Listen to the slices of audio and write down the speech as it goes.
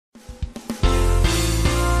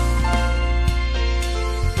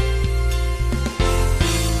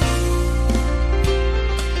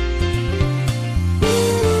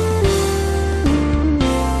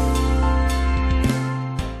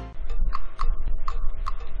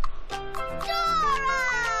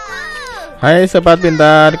Hai sobat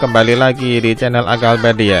pintar, kembali lagi di channel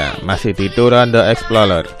Akalpedia. Masih di Dora the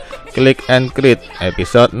Explorer. Click and Create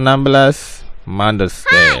episode 16, Mother's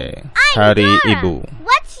Day, Hari Ibu.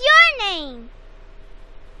 What's your name?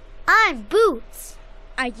 I'm Boots.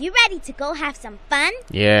 Are you ready to go have some fun?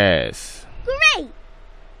 Yes. Great.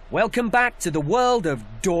 Welcome back to the world of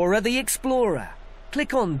Dora the Explorer. Click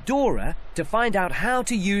on Dora to find out how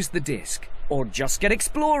to use the disc, or just get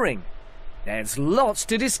exploring. There's lots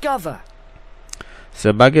to discover.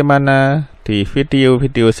 Sebagaimana di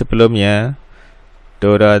video-video sebelumnya,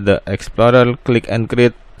 Dora the Explorer Click and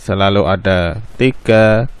Create selalu ada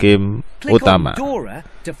 3 game utama.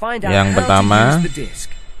 Yang pertama,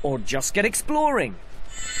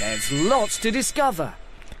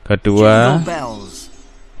 kedua,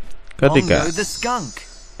 ketiga,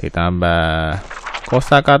 ditambah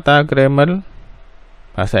kosakata grammar,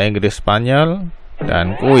 bahasa Inggris Spanyol,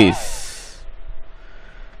 dan kuis.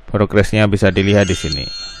 Progresnya bisa dilihat di sini.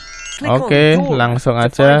 Oke, langsung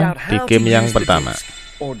aja di game yang pertama.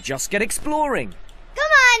 Come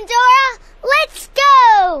on, Dora, let's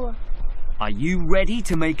go. Are you ready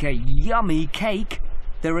to make a yummy cake?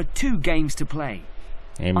 There are 2 games to play.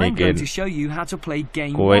 I'm going to show you how to play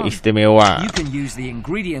game 1. Istimewa. You can use the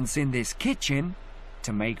ingredients in this kitchen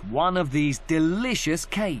to make one of these delicious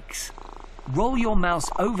cakes. Roll your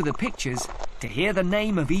mouse over the pictures to hear the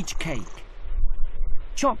name of each cake.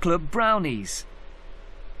 Chocolate brownies,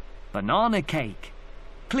 banana cake.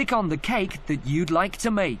 Click on the cake that you'd like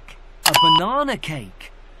to make. A banana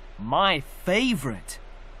cake, my favorite.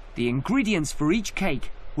 The ingredients for each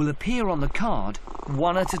cake will appear on the card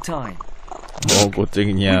one at a time. Oh,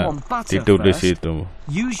 kucingnya tidur di situ.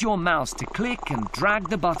 Use your mouse to click and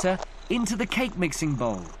drag the butter into the cake mixing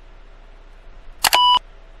bowl.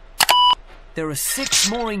 There are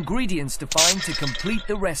 6 more ingredients to find to complete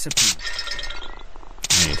the recipe.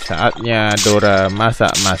 Ini saatnya Dora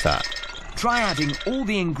masak-masak. Try adding all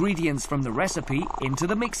the ingredients from the recipe into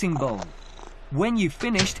the mixing bowl. When you've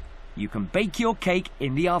finished, you can bake your cake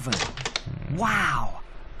in the oven. Wow!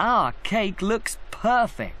 Our cake looks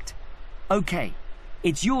perfect. Okay,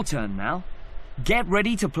 it's your turn now. Get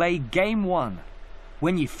ready to play game 1.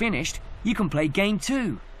 When you've finished, you can play game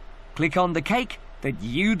 2. Click on the cake that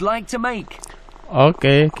you'd like to make.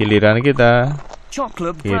 Oke, giliran kita.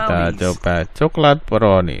 Chocolate Kita brownies. coba coklat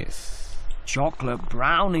brownies. Chocolate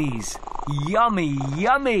brownies. Yummy,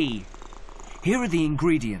 yummy. Here are the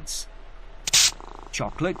ingredients.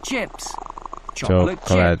 Chocolate chips. Chocolate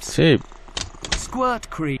chip.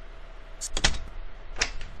 Squirt cream.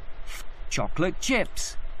 Chocolate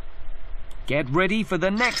chips. Get ready for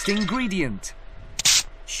the next ingredient.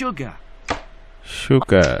 Sugar.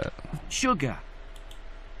 Sugar. Sugar.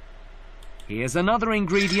 Here's another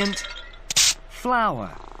ingredient.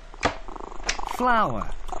 Flour. Flour.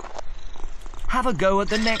 Have a go at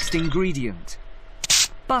the next ingredient.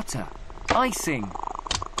 Butter. Icing.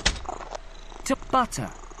 To butter.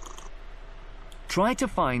 Try to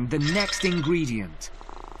find the next ingredient.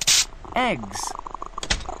 Eggs.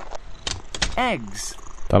 Eggs.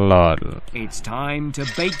 Telur. It's time to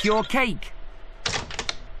bake your cake.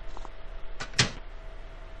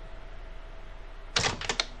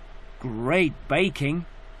 Great baking.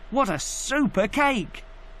 What a super cake!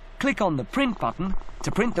 Click on the print button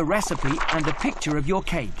to print the recipe and a picture of your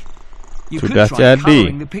cake. You could try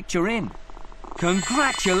colouring the picture in.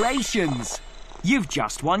 Congratulations! You've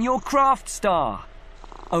just won your craft star.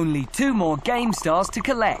 Only 2 more game stars to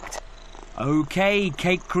collect. Okay,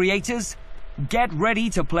 cake creators, get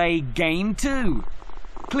ready to play game 2.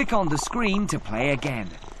 Click on the screen to play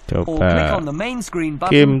again. Or click on the main screen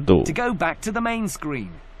button to go back to the main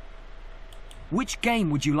screen. Which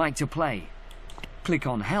game would you like to play? Click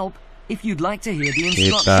on help if you'd like to hear the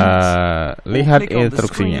instructions. Kita lihat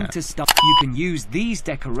instruksinya. You can use these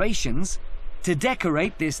decorations to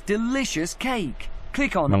decorate this delicious cake.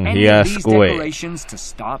 Click on any of these decorations to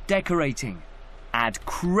start decorating. Add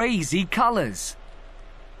crazy colors.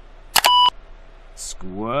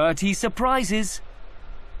 Squirty surprises.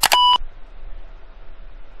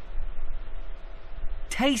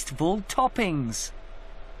 Tasteful toppings.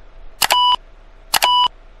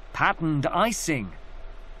 Patterned icing.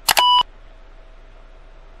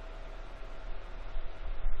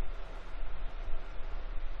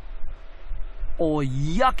 Or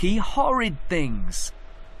yucky horrid things.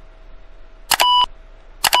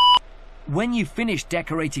 When you finish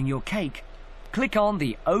decorating your cake, click on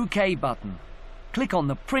the OK button. Click on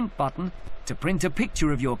the print button to print a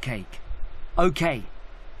picture of your cake. OK,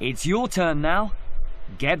 it's your turn now.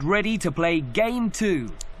 Get ready to play game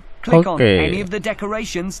 2. Click on any of the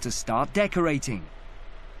decorations to start decorating.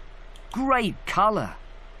 Great color.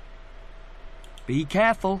 Be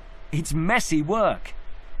careful, it's messy work.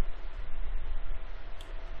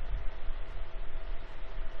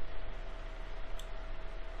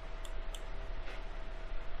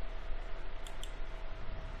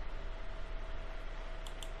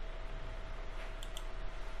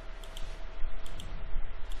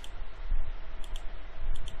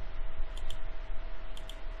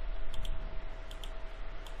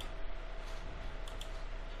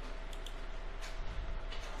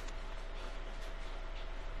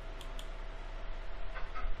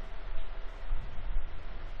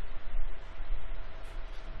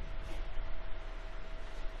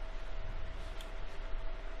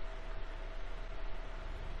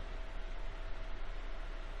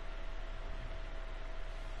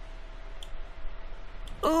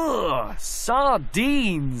 Ugh,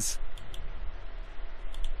 sardines!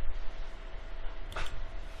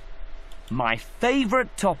 My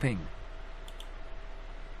favourite topping.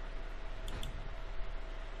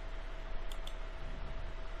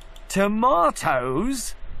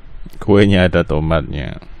 Tomatoes? Kuenya ada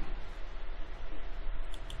tomatnya.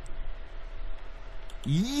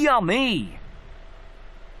 Yummy!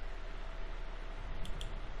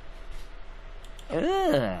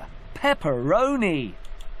 Ugh, pepperoni!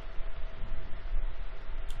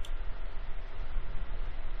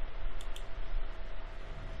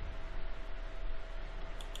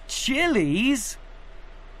 Chilies?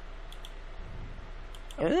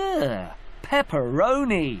 Ugh,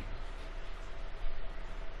 pepperoni!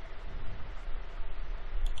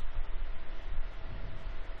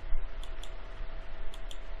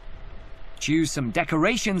 Choose some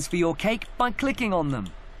decorations for your cake by clicking on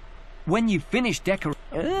them. When you finish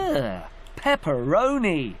ugh,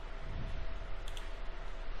 pepperoni!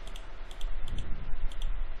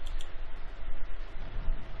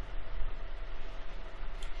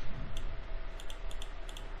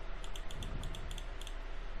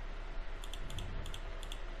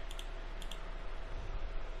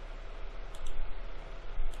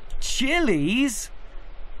 Chilies?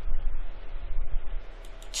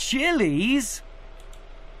 Chilies?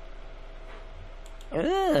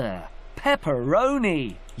 Ugh,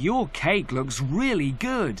 pepperoni! Your cake looks really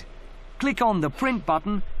good. Click on the print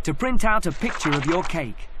button to print out a picture of your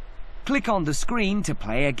cake. Click on the screen to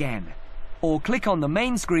play again. Or click on the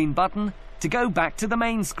main screen button to go back to the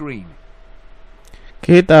main screen.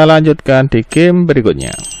 Kita lanjutkan di game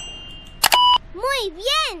berikutnya. Muy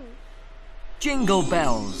bien! Jingle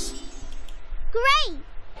bells. Great!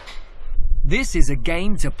 This is a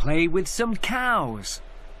game to play with some cows.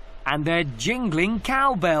 And they're jingling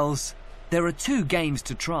cowbells. There are 2 games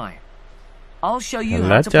to try. I'll show you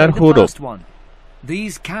how to play the first one.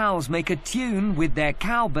 These cows make a tune with their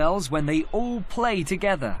cowbells when they all play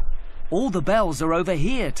together. All the bells are over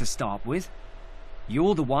here to start with.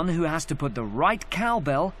 You're the one who has to put the right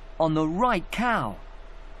cowbell on the right cow.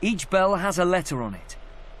 Each bell has a letter on it.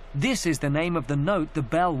 This is the name of the note the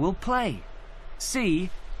bell will play. C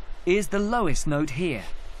is the lowest note here.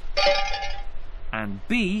 And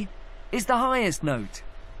B is the highest note.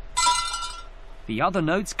 The other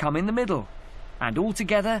notes come in the middle, and all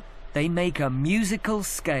together they make a musical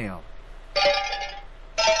scale.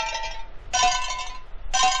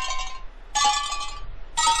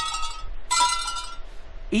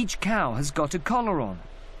 Each cow has got a collar on,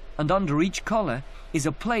 and under each collar is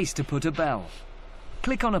a place to put a bell.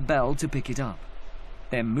 Click on a bell to pick it up.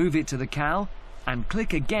 Then move it to the cow and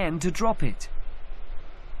click again to drop it.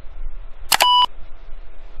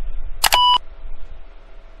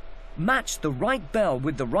 Match the right bell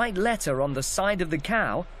with the right letter on the side of the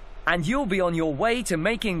cow and you'll be on your way to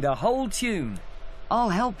making the whole tune. I'll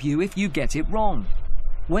help you if you get it wrong.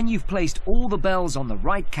 When you've placed all the bells on the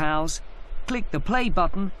right cows, click the play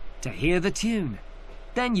button to hear the tune.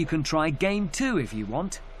 Then you can try game 2 if you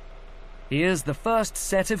want. Here's the first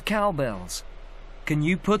set of cowbells. Can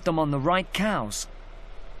you put them on the right cows?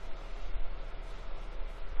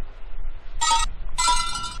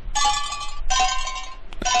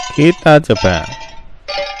 Kita coba.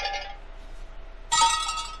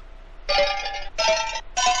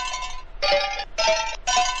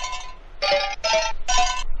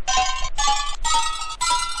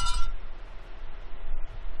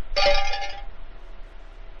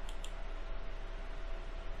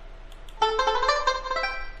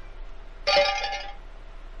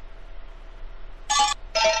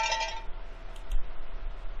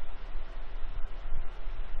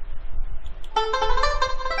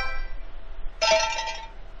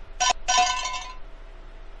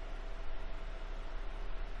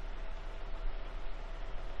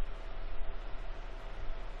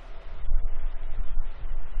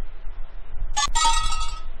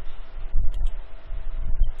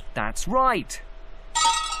 That's right.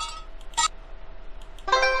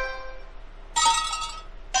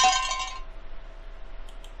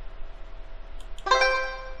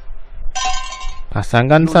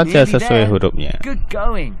 Pasangkan You're saja nearly sesuai there. hurufnya. Good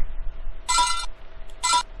going.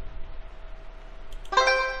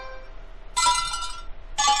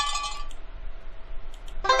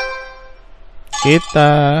 Kita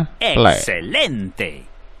play. Excelente!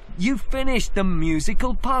 You finished the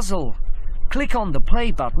musical puzzle. Click on the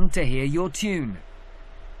play button to hear your tune.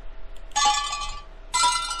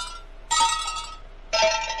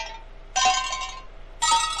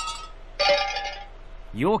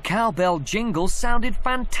 Your cowbell jingle sounded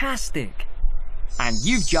fantastic. And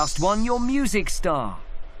you've just won your music star.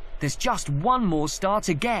 There's just one more star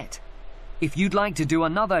to get. If you'd like to do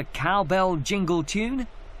another cowbell jingle tune,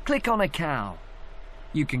 click on a cow.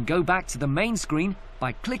 You can go back to the main screen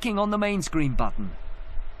by clicking on the main screen button.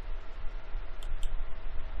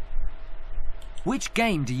 Which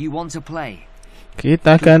game do you want to play?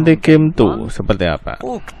 Kita ganti game tuh seperti apa?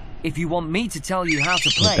 Or if you want me to tell you how to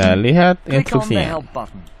play, Kita lihat click on the instruksinya. help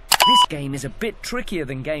button. This game is a bit trickier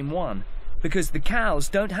than game 1 because the cows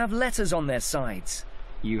don't have letters on their sides.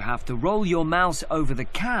 You have to roll your mouse over the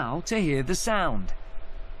cow to hear the sound.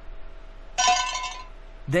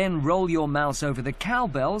 Then roll your mouse over the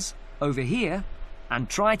cowbells over here and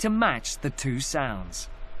try to match the two sounds.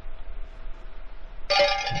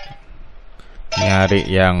 Nyari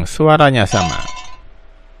yang suaranya sama.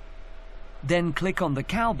 Then click on the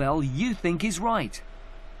cowbell you think is right.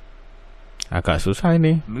 Agak susah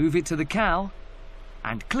ini. Move it to the cow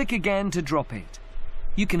and click again to drop it.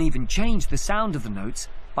 You can even change the sound of the notes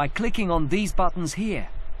by clicking on these buttons here.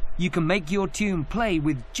 You can make your tune play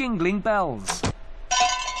with jingling bells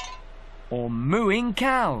or mooing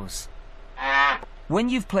cows. When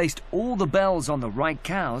you've placed all the bells on the right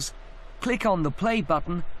cows, click on the play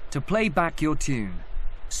button to play back your tune.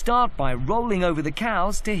 Start by rolling over the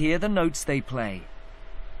cows to hear the notes they play.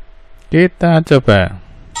 Kita coba.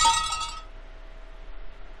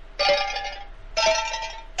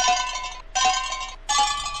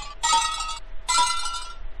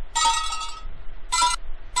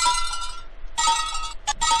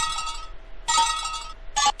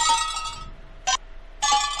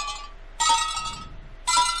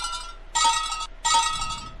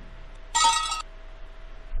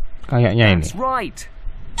 Kayaknya ini. That's right.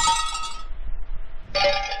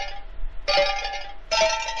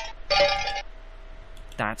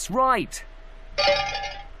 That's right.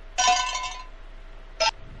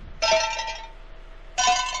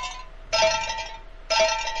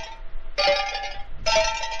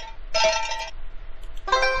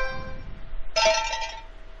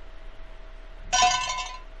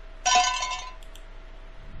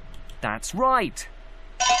 That's right.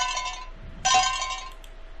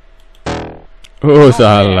 Oh,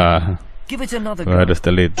 salah. Give it another Gua go. harus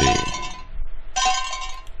teliti.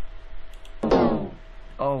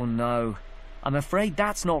 Oh no, I'm afraid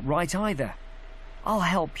that's not right either. I'll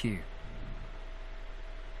help you.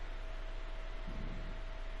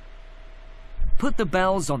 Put the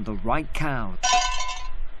bells on the right cow.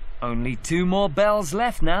 Only 2 more bells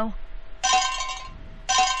left now.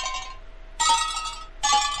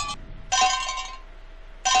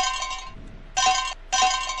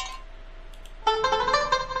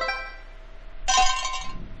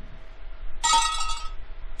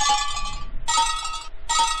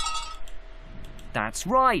 That's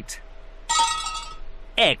right.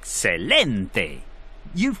 Excelente!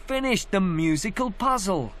 You finished the musical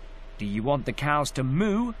puzzle. Do you want the cows to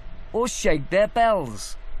moo or shake their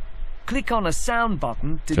bells? Click on a sound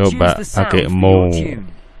button to Coba choose the sound pakai for moo. your tune.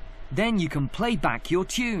 Then you can play back your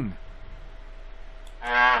tune.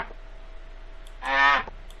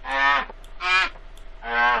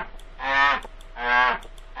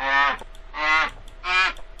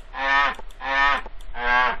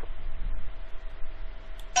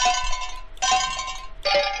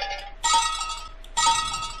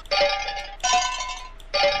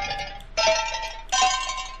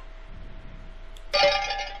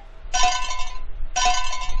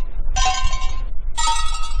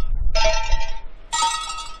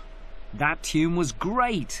 That tune was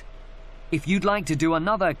great. If you'd like to do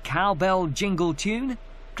another cowbell jingle tune,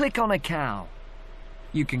 click on a cow.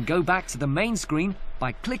 You can go back to the main screen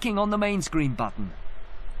by clicking on the main screen button.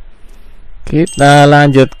 Kita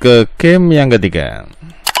lanjut ke game yang ketiga.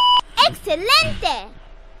 Excelente!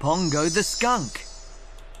 Pongo the skunk.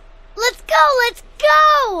 Let's go, let's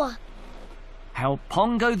go! Help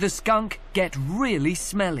Pongo the skunk get really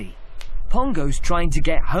smelly. Pongo's trying to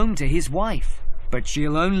get home to his wife, but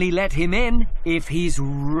she'll only let him in if he's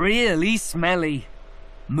really smelly.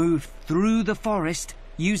 Move through the forest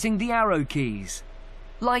using the arrow keys,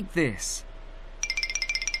 like this.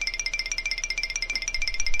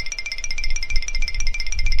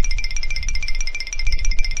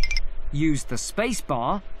 Use the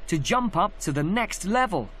spacebar to jump up to the next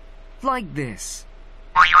level, like this.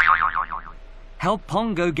 Help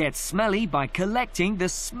Pongo get smelly by collecting the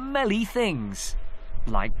smelly things,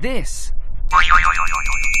 like this.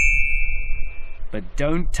 But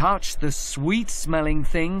don't touch the sweet-smelling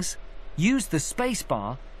things. Use the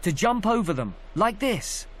spacebar to jump over them, like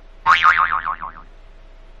this.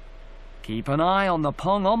 Keep an eye on the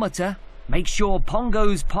Pongometer. Make sure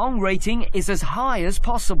Pongo's Pong rating is as high as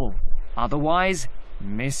possible. Otherwise,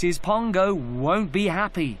 Mrs. Pongo won't be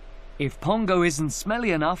happy. If Pongo isn't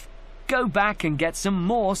smelly enough, go back and get some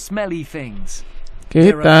more smelly things.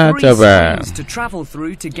 There are 3 screens to travel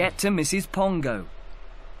through to get to Mrs. Pongo.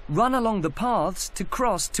 Run along the paths to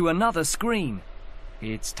cross to another screen.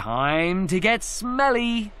 It's time to get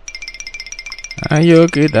smelly. Ayo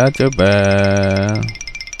kita coba.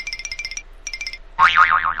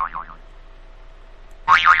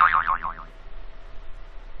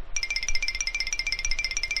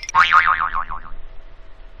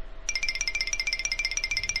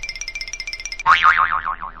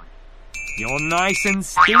 You're nice and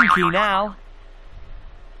stinky now.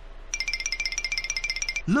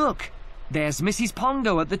 Look, there's Mrs.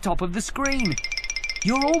 Pongo at the top of the screen.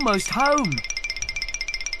 You're almost home.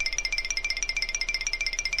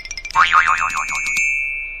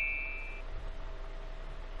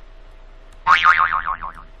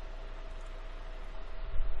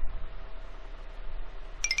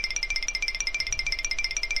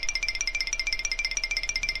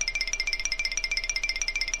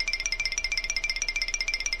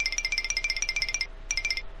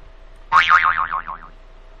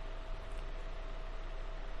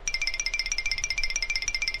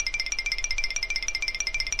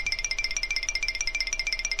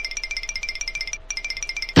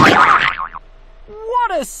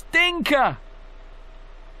 What a stinker!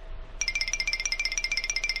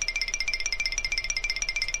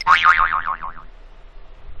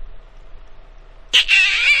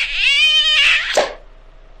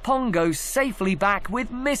 Pongo's safely back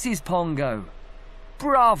with Mrs. Pongo.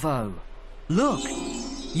 Bravo! Look,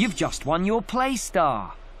 you've just won your Play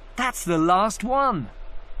Star. That's the last one.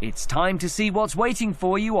 It's time to see what's waiting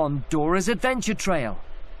for you on Dora's Adventure Trail.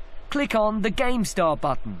 Click on the Game Star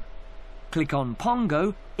button. Click on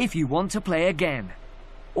Pongo if you want to play again.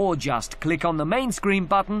 Or just click on the main screen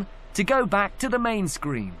button to go back to the main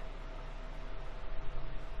screen.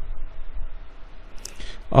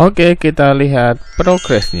 Oke, kita lihat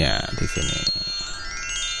progresnya di sini.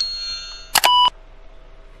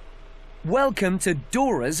 Welcome to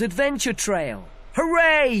Dora's Adventure Trail.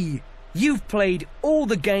 Hooray! You've played all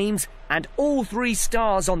the games and all 3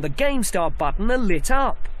 stars on the Game Star button are lit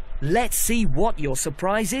up. Let's see what your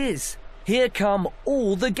surprise is. Here come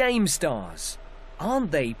all the Game Stars.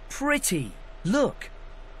 Aren't they pretty? Look,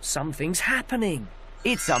 something's happening.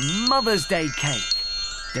 It's a Mother's Day cake.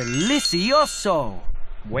 Delicioso!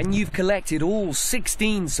 When you've collected all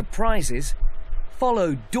 16 surprises,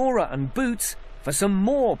 follow Dora and Boots for some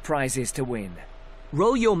more prizes to win.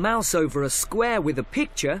 Roll your mouse over a square with a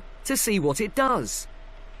picture to see what it does.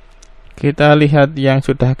 Kita lihat yang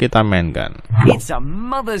sudah kita mainkan. It's a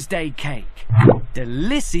Mother's Day cake.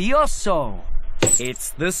 Delicioso!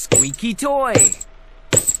 It's the squeaky toy.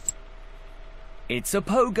 It's a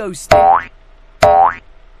pogo stick.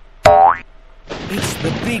 It's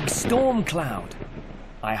the big storm cloud.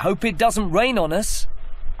 I hope it doesn't rain on us.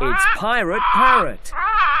 It's Pirate Parrot.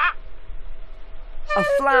 A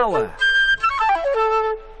flower.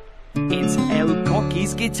 It's El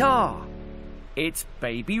Cocky's guitar. It's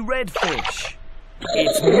Baby Redfish.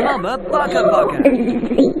 It's Mama Bugger Bugger.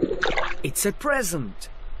 It's a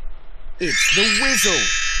present. It's the Whistle.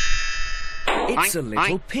 It's a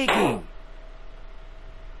little piggy.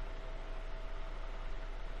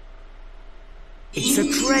 It's a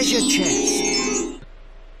treasure chest.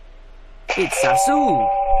 It's Azul,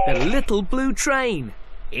 the little blue train.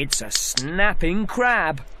 It's a snapping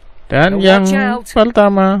crab. Dan yang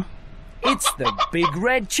pertama, it's the big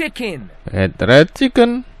red chicken. Red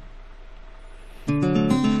chicken.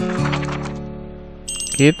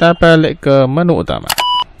 Kita balik ke menu utama.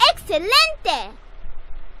 Excelente.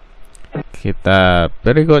 Kita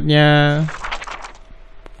berikutnya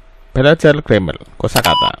belajar grammar,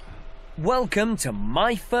 kosakata. Welcome to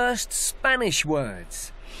my first Spanish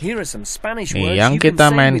words. Here are some Spanish words yang you can kita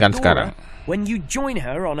say mainkan with sekarang. Dora when you join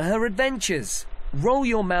her on her adventures. Roll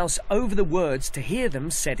your mouse over the words to hear them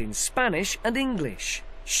said in Spanish and English.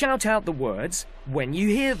 Shout out the words when you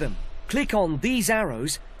hear them. Click on these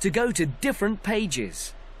arrows to go to different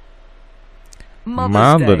pages.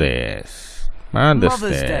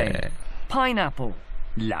 Mother's Day. Pineapple.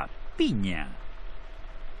 La piña.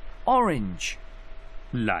 Orange.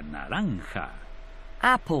 La naranja.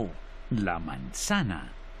 Apple. La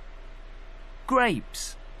manzana.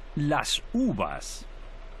 Grapes. Las uvas.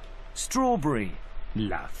 Strawberry.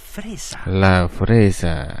 La fresa. La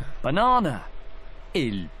fresa. Banana.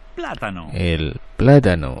 El plátano. El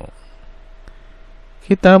plátano.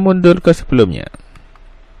 Kita mundur ke sebelumnya.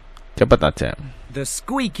 Cepat aja. The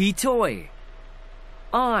squeaky toy.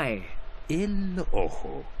 Eye. El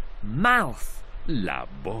ojo. Mouth. La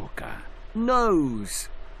boca. Nose.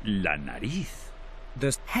 La nariz.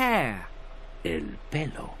 The hair. El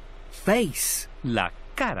pelo. Face. La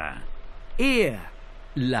cara. Ear.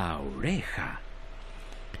 La oreja.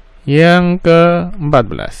 Yang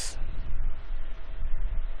ke-14.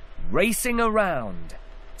 Racing around.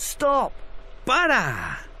 Stop.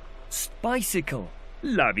 ¡Para! Bicycle.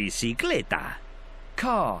 La bicicleta.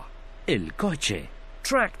 Car. El coche.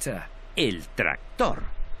 Tractor. El tractor.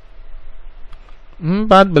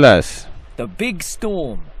 14. The big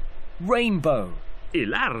storm. Rainbow.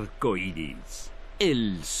 El arco iris.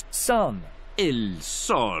 El Sun. El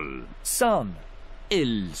sol. Sun.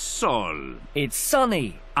 El sol. It's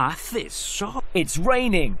sunny. Hace sol. It's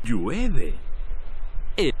raining. Llueve.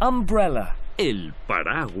 El Umbrella. El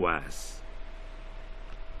paraguas.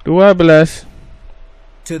 12.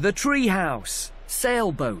 To the treehouse.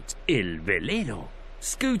 Sailboat. El velero.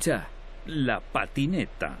 Scooter. La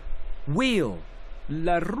patineta. Wheel.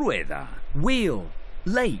 La rueda. Wheel.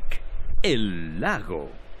 Lake. El lago.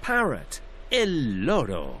 Parrot. El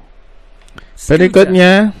loro.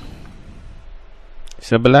 Berikutnya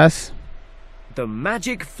 11. The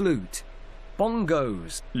magic flute.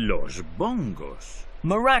 Bongos. Los bongos.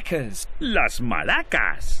 Maracas. Las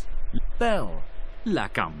maracas. Bell. La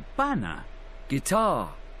campana.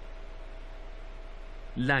 Guitar.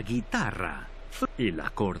 La guitarra. El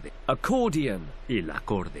acorde. Accordion. El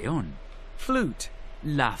acordeón. Flute.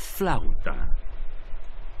 La flauta.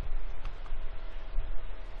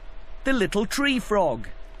 The little tree frog.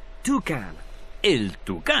 Toucan. El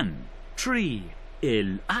tucán. Tree.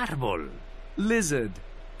 El árbol. Lizard.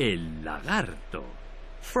 El lagarto.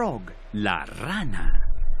 Frog. La rana.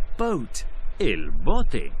 Boat. El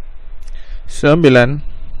bote. 9.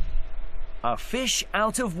 A fish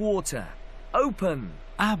out of water. Open.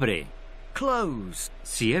 Abre. Close.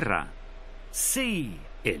 Cierra. Sea.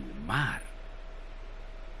 El mar.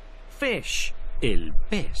 Fish. El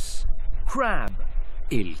pez. Crab.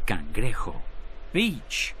 El cangrejo.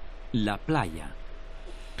 Beach. La playa.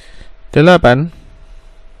 8.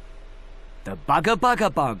 The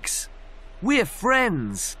bugger bugs. We're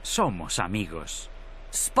friends. Somos amigos.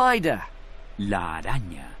 Spider. La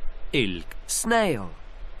araña. El Snail.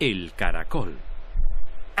 El caracol.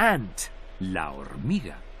 Ant. La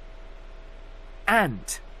hormiga.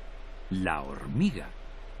 Ant. La hormiga.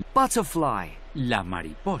 Butterfly. La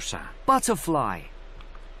mariposa. Butterfly.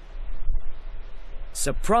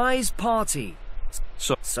 Surprise party.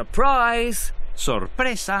 So- Surprise.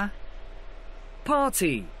 sorpresa.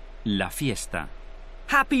 Party. La fiesta.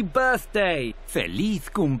 Happy birthday. Feliz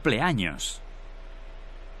cumpleaños.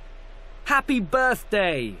 Happy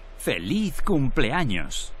birthday. Feliz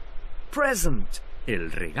cumpleaños. Present.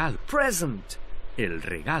 El regalo. Present. El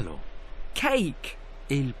regalo. Cake.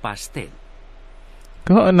 El pastel.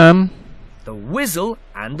 Ke-6. The whistle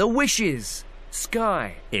and the wishes.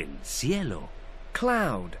 Sky. El cielo.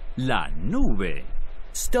 Cloud. La nube.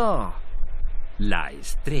 Star. La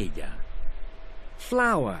estrella.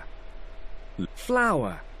 Flower.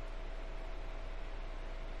 Flower.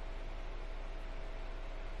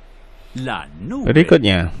 La nube.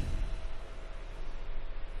 Berikutnya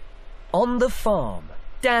On the farm.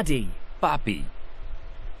 Daddy. Papi.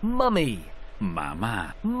 Mummy.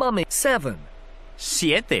 Mamá. Mummy. 7.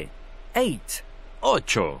 7. 8.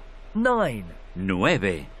 8. 9.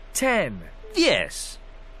 9. 10. 10.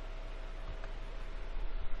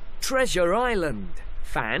 Treasure Island.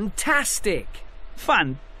 Fantastic.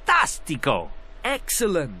 Fantástico.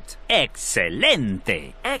 Excellent.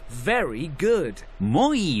 Excelente. Very good.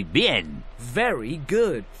 Muy bien. Very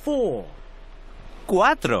good. 4.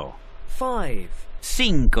 4. 5.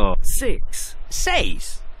 5. 6.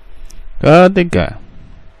 6. Ke-3.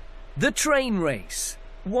 The train race.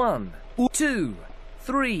 1. 2.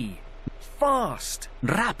 3. Fast.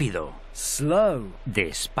 Rápido. Slow.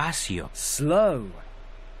 Despacio. Slow.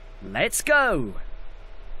 Let's go.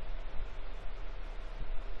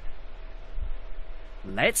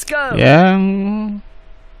 Let's go. Yang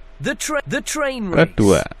The train race.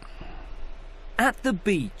 Kedua, At the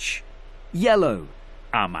beach. Yellow.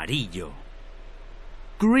 Amarillo.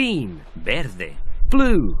 Green. Verde.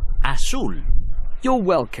 Blue. Azul. You're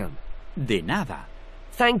welcome. De nada.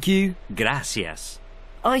 Thank you. Gracias.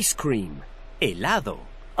 Ice cream. Helado.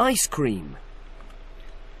 Ice cream.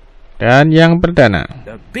 dan yang perdana.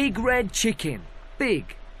 The big red chicken.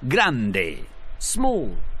 Big. Grande.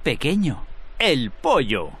 Small. Pequeño. El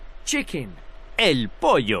pollo. Chicken. El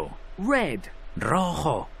pollo. Red.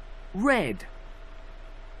 Rojo. Red.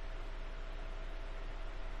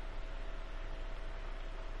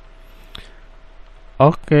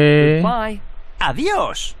 Oke, Bye.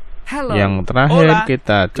 Adiós. Hello. yang terakhir Hola.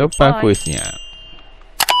 kita coba Goodbye. kuisnya.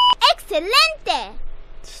 Excelente!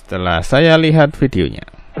 Setelah saya lihat videonya.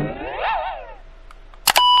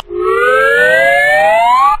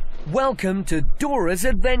 Welcome to Dora's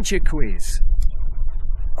Adventure Quiz.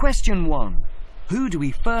 Question 1. Who do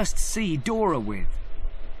we first see Dora with?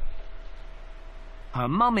 Her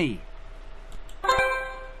mummy.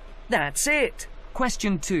 That's it.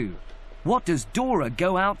 Question 2. What does Dora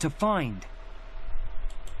go out to find?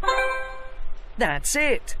 That's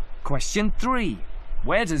it. Question 3.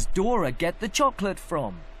 Where does Dora get the chocolate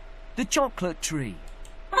from? The chocolate tree.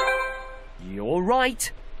 You're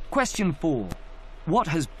right. Question 4. What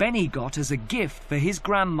has Benny got as a gift for his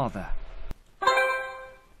grandmother?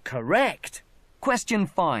 Correct. Question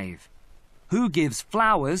 5. Who gives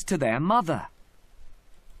flowers to their mother?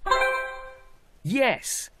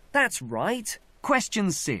 Yes, that's right.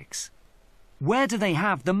 Question 6. Where do they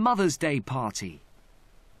have the Mother's Day party?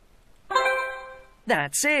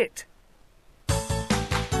 That's it.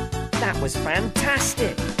 That was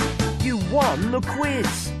fantastic. You won the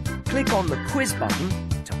quiz. Click on the quiz button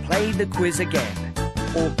to play the quiz again.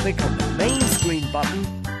 Or click on the main screen button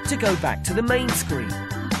to go back to the main screen.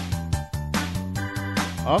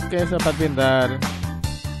 Oke, sobat pintar.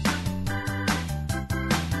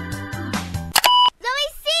 Lo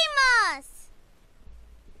hicimos!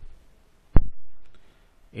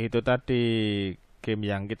 Itu tadi game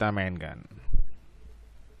yang kita mainkan.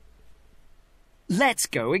 Let's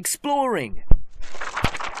go exploring.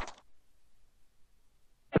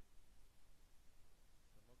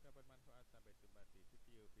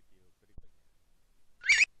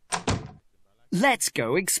 Let's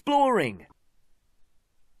go exploring.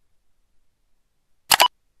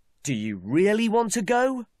 Do you really want to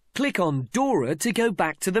go? Click on Dora to go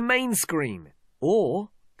back to the main screen. Or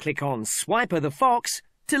click on Swiper the Fox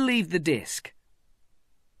to leave the disc.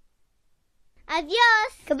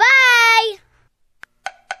 Adios! Goodbye!